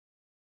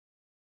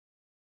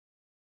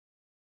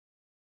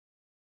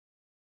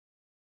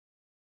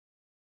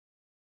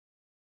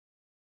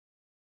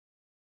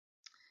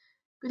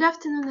Good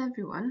afternoon,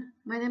 everyone.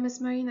 My name is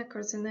Marina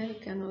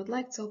Korzenevica, and I would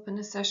like to open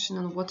a session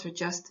on water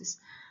justice,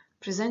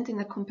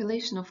 presenting a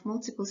compilation of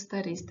multiple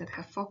studies that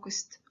have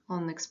focused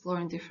on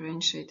exploring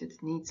differentiated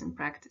needs and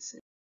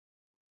practices.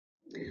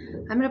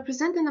 I'm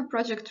representing a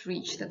project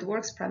REACH that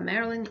works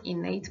primarily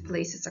in 8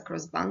 places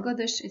across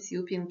Bangladesh,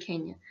 Ethiopia, and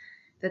Kenya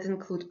that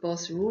include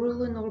both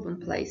rural and urban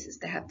places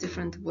that have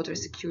different water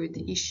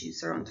security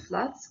issues around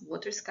floods,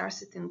 water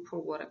scarcity, and poor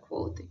water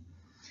quality.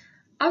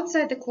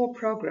 Outside the core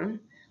program,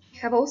 we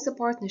have also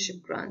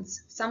partnership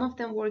grants, some of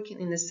them working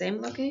in the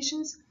same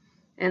locations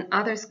and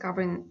others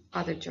covering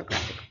other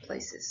geographic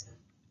places.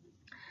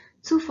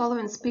 2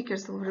 following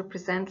speakers will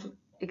represent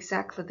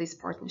exactly this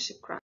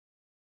partnership grant.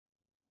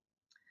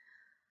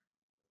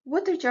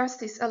 Water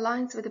justice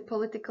aligns with the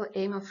political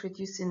aim of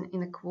reducing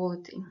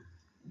inequality.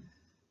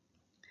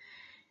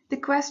 The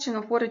question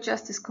of water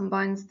justice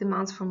combines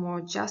demands for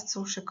more just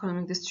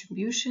socioeconomic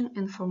distribution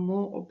and for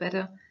more or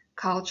better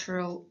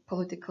cultural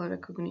political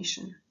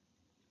recognition.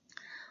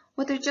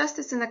 Water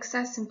justice and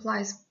access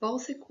implies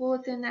both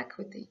equality and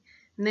equity,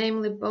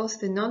 namely both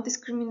the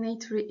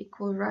non-discriminatory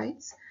equal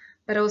rights,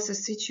 but also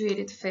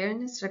situated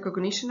fairness,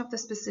 recognition of the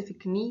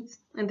specific needs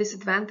and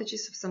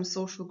disadvantages of some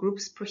social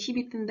groups,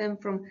 prohibiting them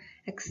from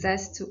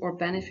access to or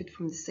benefit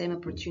from the same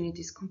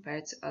opportunities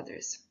compared to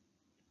others.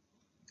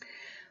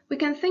 We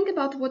can think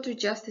about water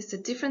justice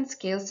at different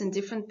scales in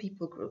different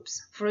people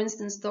groups. For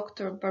instance,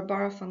 Dr.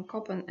 Barbara van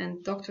Koppen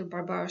and Dr.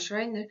 Barbara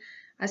Schreiner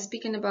are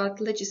speaking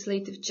about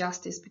legislative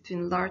justice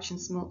between large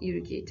and small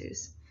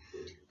irrigators.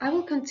 I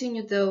will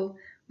continue, though,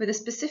 with a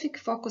specific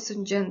focus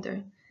on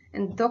gender,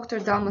 and Dr.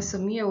 Dalma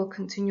Samia will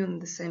continue on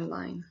the same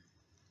line.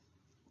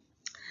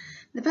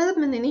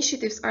 Development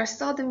initiatives are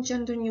seldom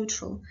gender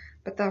neutral,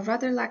 but are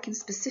rather lacking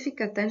specific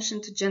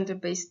attention to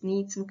gender-based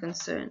needs and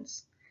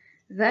concerns.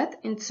 That,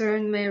 in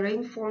turn, may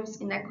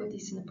reinforce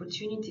inequities and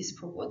opportunities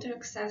for water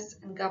access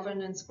and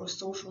governance or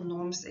social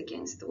norms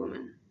against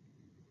women.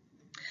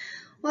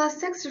 While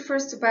sex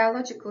refers to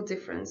biological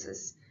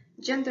differences,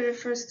 gender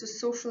refers to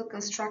social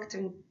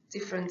constructed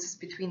differences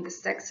between the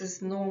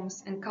sexes,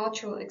 norms, and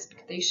cultural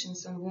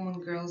expectations on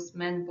women, girls,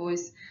 men,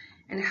 boys,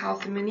 and how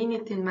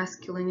femininity and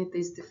masculinity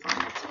is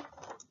defined.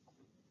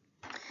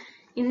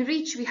 In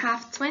REACH, we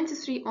have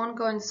 23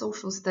 ongoing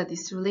social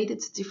studies related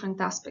to different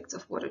aspects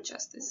of water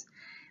justice.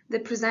 They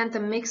present a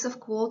mix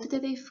of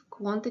qualitative,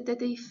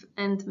 quantitative,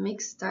 and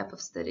mixed type of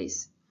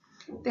studies.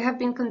 They have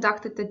been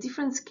conducted at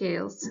different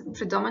scales,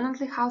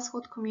 predominantly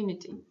household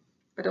community,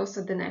 but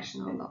also the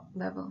national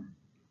level.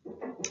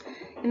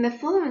 In the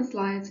following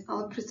slides,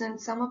 I'll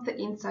present some of the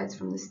insights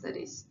from the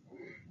studies.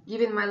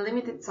 Given my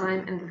limited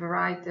time and the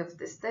variety of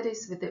the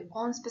studies with their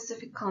own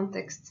specific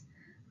contexts,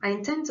 I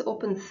intend to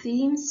open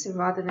themes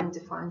rather than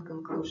define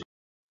conclusions.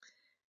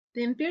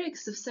 The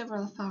empirics of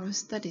several of our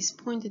studies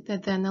pointed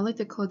at the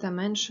analytical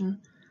dimension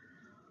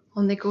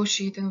on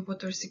negotiating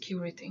water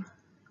security.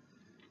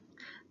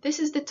 This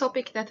is the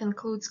topic that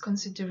includes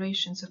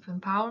considerations of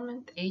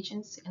empowerment,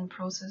 agency, and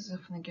process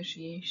of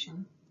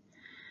negotiation.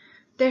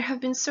 There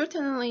have been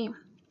certainly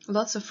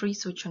lots of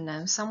research on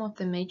them. Some of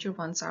the major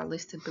ones are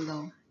listed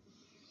below.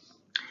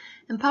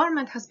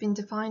 Empowerment has been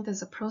defined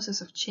as a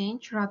process of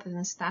change rather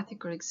than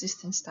static or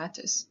existing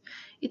status.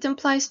 It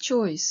implies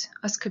choice,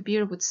 as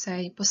Kabir would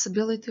say,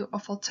 possibility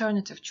of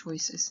alternative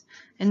choices,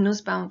 and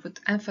Nussbaum would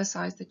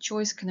emphasize that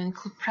choice can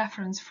include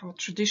preference for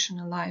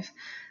traditional life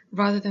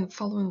rather than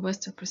following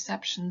Western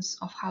perceptions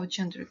of how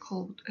gender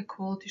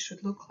equality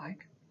should look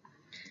like.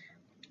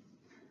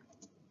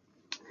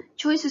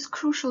 Choice is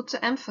crucial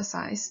to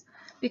emphasize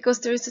because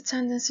there is a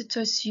tendency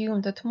to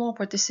assume that more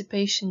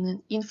participation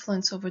and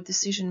influence over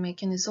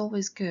decision-making is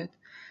always good.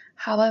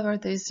 However,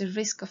 there is a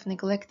risk of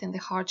neglecting the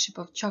hardship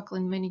of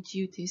juggling many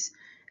duties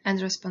and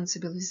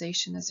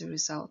responsibilization as a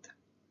result.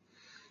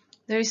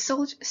 There is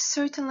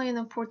certainly an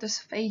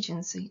importance of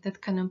agency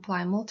that can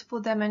imply multiple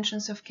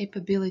dimensions of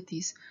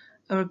capabilities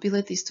or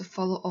abilities to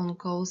follow on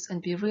goals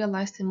and be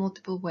realized in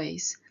multiple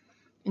ways,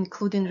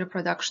 including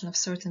reproduction of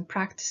certain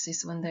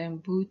practices when they are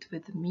imbued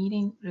with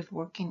meaning,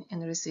 reworking,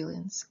 and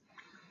resilience.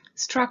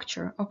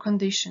 Structure or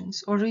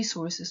conditions or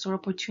resources or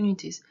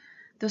opportunities,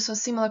 those are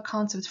similar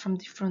concepts from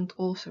different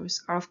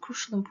authors, are of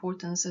crucial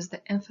importance as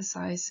they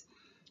emphasize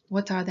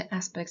what are the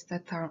aspects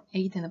that are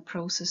aiding a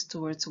process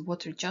towards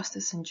water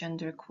justice and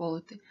gender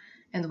equality,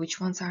 and which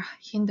ones are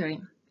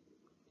hindering.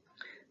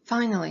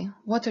 Finally,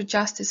 water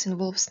justice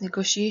involves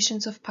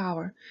negotiations of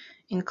power,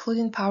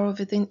 including power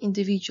within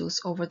individuals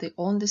over their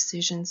own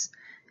decisions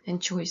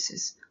and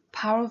choices,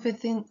 power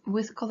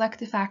with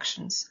collective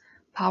actions,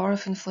 power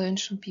of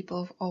influential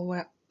people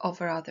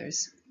over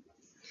others.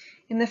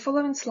 In the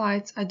following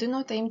slides, I do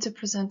not aim to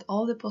present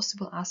all the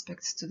possible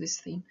aspects to this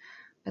theme,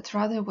 but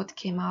rather what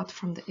came out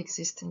from the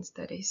existing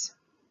studies.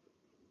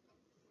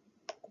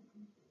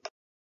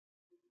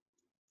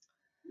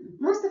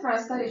 Most of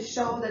our studies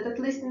show that at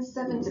least in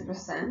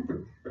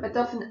 70%, but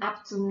often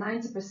up to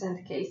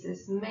 90%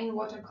 cases, the main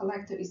water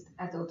collector is the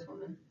adult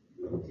woman.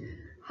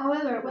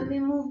 However, when we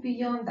move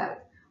beyond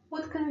that,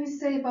 what can we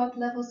say about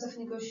levels of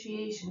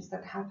negotiations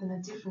that happen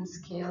at different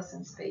scales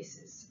and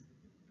spaces?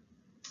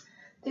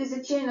 There is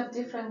a chain of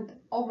different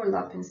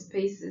overlapping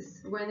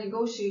spaces where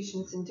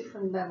negotiations in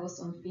different levels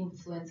of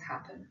influence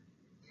happen.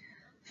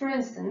 For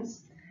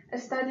instance, a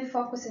study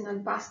focusing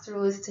on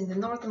pastoralists in the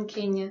northern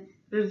Kenya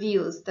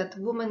reveals that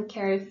women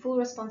carry full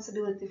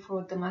responsibility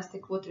for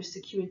domestic water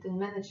security and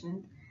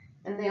management,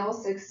 and they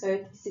also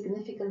exert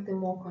significantly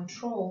more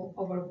control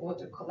over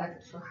water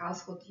collected for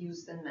household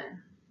use than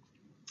men.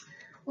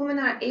 Women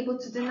are able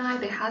to deny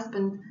their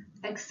husband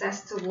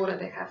access to water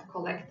they have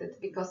collected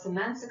because a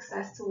man's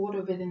access to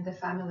water within the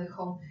family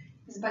home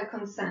is by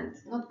consent,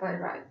 not by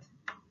right.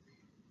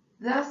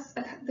 Thus,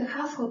 at the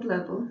household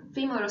level,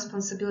 female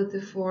responsibility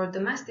for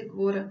domestic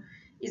water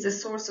is a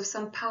source of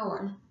some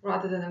power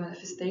rather than a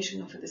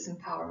manifestation of a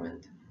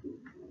disempowerment.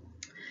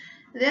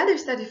 The other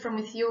study from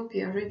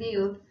Ethiopia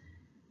revealed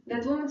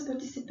that women's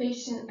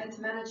participation at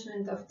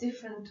management of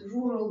different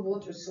rural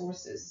water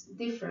sources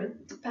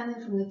differed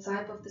depending from the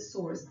type of the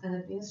source and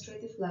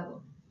administrative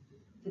level.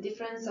 The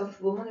difference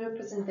of women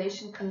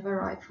representation can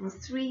vary from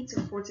 3 to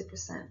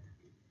 40%.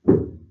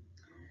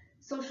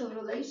 Social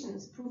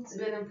relations proved to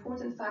be an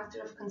important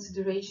factor of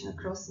consideration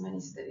across many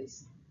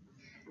studies.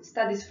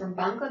 Studies from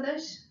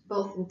Bangladesh,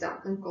 both in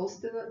Dhaka and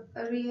coastal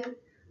area,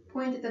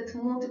 pointed at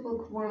multiple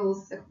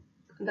quarrels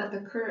that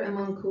occur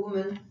among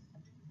women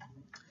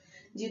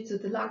due to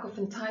the lack of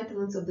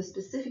entitlements of the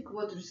specific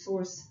water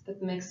source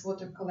that makes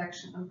water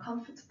collection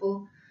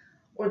uncomfortable,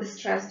 or the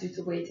stress due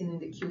to waiting in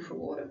the queue for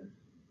water.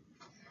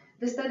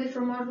 The study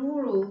from a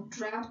rural,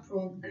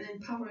 drought-prone and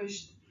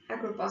impoverished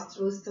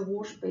agropastoralist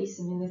wash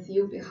basin in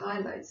Ethiopia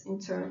highlights, in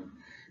turn,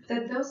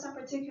 that those are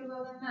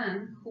particularly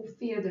men who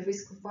fear the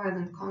risk of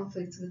violent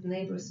conflicts with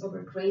neighbors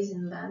over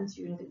grazing land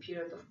during the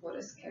period of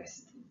water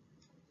scarcity.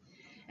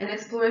 An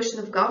exploration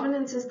of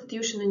governance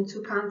institutions in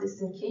two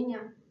counties in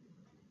Kenya,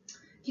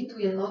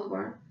 Kitui and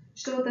Lodwar,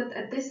 showed that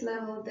at this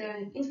level there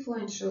are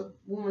influential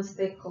women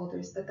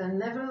stakeholders that are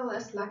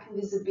nevertheless lacking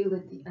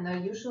visibility and are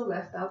usually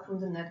left out from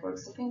the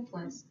networks of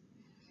influence.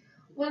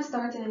 One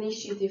starting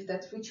initiative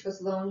that which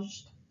was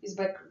launched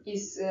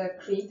is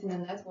creating a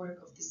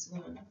network of these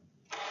women.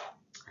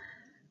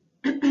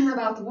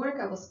 About work,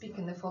 I will speak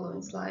in the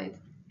following slide.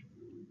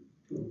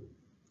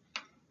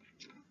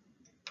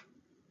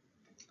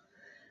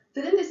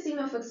 Within this theme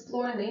of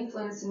exploring the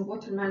influence in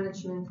water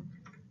management,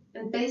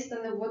 and based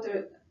on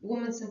the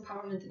Women's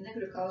Empowerment in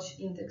Agriculture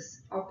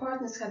Index, our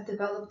partners have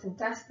developed and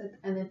tested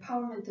an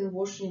Empowerment in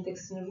Water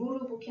Index in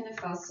rural Burkina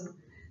Faso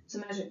to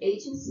measure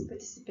agency,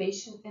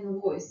 participation,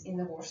 and voice in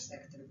the water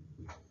sector.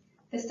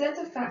 The set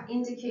of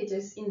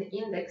indicators in the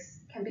index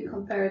can be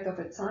compared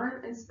over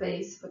time and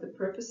space for the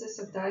purposes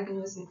of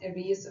diagnosing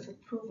areas of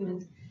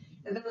improvement,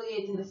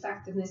 evaluating the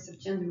effectiveness of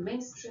gender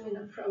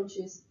mainstreaming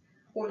approaches,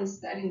 or in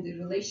studying the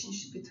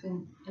relationship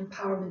between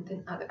empowerment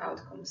and other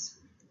outcomes.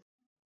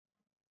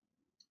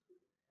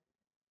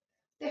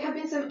 There have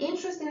been some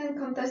interesting and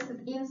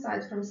contested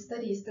insights from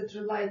studies that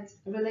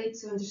relate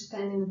to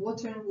understanding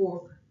water and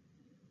work,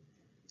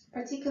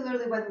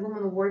 particularly when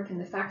women work in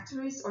the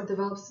factories or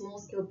develop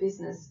small-scale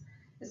business,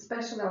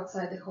 especially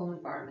outside the home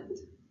environment.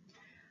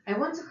 I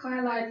want to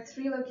highlight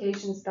 3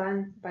 locations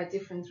done by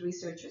different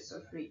researchers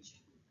of REACH.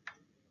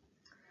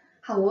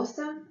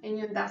 Hawassa, a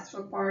new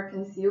industrial park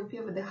in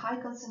Ethiopia with a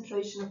high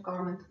concentration of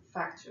garment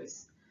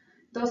factories.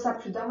 Those are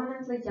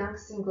predominantly young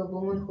single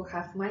women who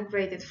have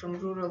migrated from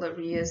rural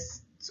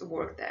areas to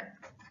work there.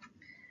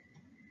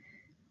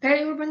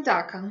 Peri-urban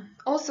Dhaka,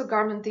 also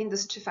garment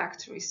industry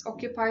factories,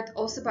 occupied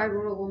also by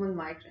rural women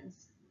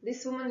migrants.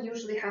 These women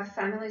usually have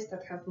families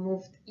that have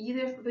moved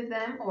either with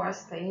them or are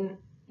staying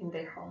in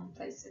their home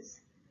places.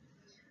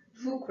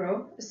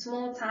 Vukro, a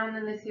small town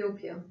in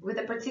Ethiopia, with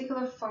a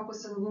particular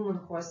focus on women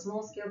who are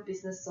small-scale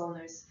business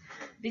owners.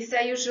 These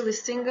are usually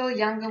single,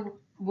 younger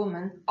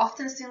women,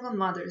 often single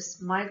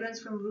mothers,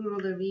 migrants from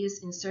rural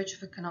areas in search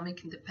of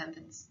economic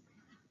independence.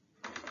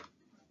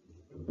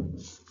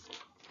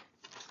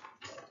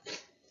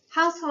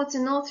 Households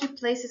in all 3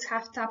 places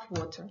have tap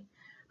water.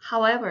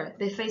 However,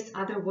 they face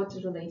other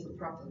water-related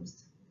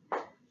problems.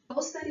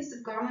 All studies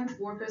of garment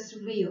workers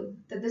reveal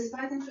that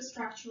despite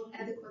infrastructural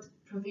adequate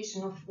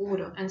provision of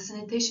water and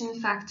sanitation in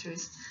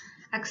factories,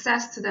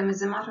 access to them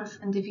is a matter of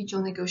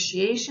individual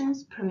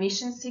negotiations,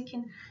 permission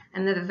seeking,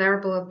 and a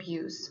verbal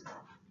abuse.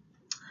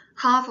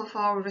 Half of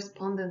our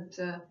respondents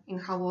in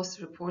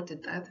Hawassa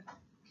reported that.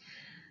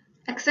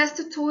 Access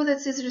to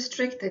toilets is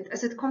restricted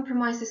as it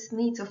compromises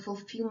needs of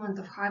fulfillment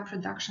of high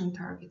production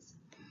targets.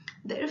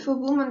 Therefore,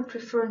 women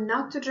prefer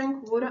not to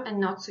drink water and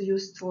not to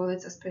use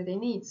toilets as per their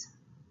needs.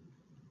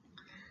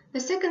 The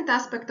second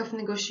aspect of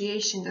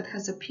negotiation that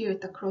has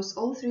appeared across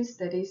all 3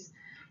 studies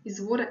is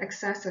water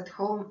access at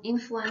home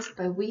influenced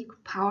by weak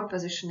power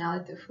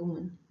positionality of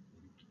women.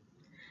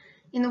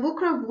 In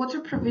Vukro,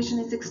 water provision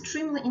is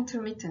extremely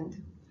intermittent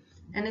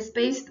and is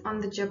based on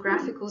the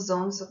geographical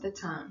zones of the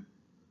town.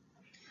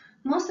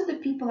 Most of the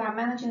people are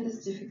managing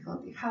this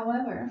difficulty.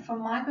 However, for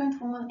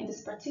migrant women it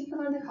is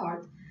particularly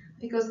hard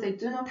because they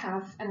do not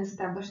have an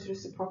established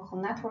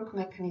reciprocal network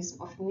mechanism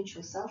of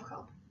mutual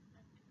self-help.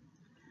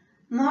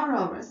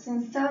 Moreover,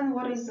 since selling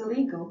water is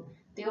illegal,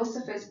 They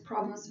also face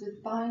problems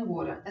with buying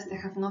water as they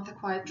have not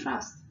acquired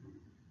trust.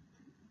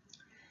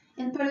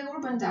 In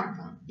peri-urban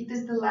Dhaka, it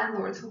is the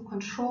landlords who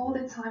control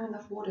the timing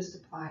of water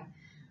supply,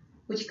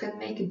 which can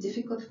make it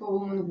difficult for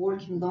women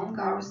working long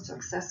hours to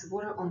access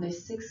water on their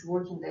 6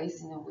 working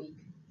days in a week.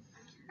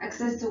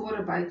 Access to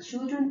water by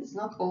children is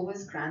not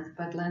always granted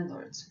by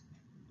landlords.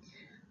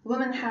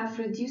 Women have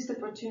reduced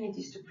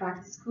opportunities to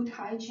practice good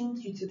hygiene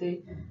due to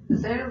the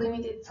very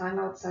limited time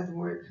outside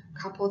work,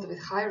 coupled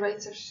with high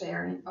rates of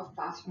sharing of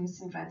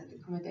bathrooms in rented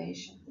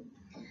accommodation.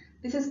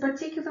 This is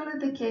particularly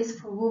the case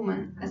for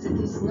women, as it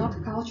is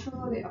not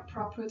culturally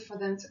appropriate for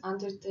them to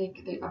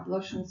undertake their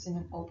ablutions in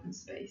an open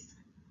space.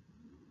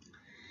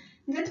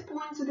 That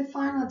points to the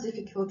final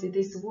difficulty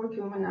these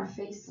working women are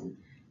facing,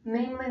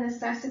 namely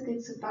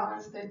necessity to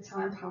balance their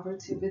time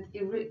poverty with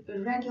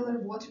irregular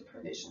water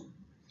provision.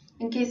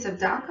 In case of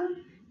Dhaka,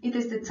 it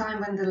is the time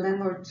when the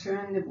landlord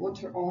turns the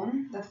water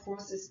on that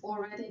forces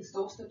already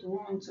exhausted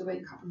women to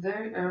wake up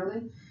very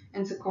early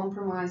and to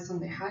compromise on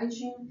their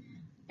hygiene,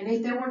 and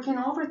if they're working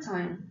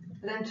overtime,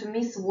 then to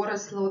miss water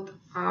slot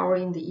hour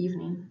in the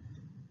evening.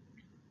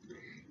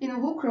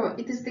 In Wukro,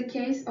 it is the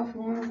case of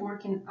women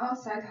working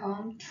outside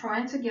home,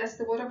 trying to guess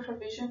the water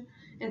provision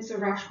and to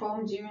rush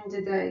home during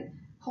the day,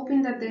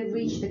 hoping that they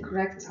reach the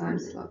correct time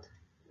slot.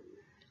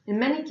 In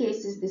many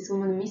cases, these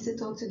women miss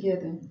it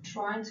altogether,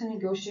 trying to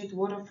negotiate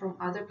water from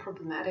other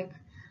problematic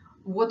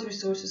water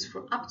sources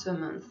for up to a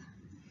month.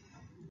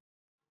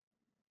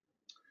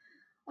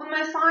 On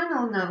my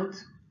final note,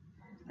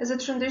 as a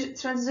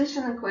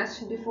transitional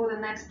question before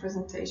the next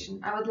presentation,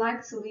 I would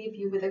like to leave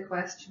you with a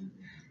question.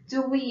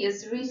 Do we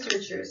as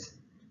researchers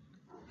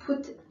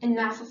put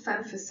enough of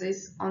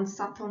emphasis on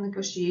subtle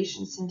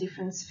negotiations in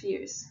different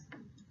spheres?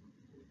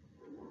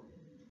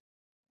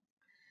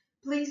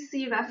 Please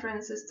see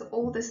references to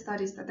all the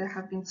studies that I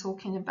have been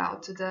talking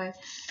about today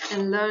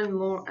and learn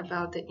more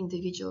about the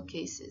individual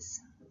cases.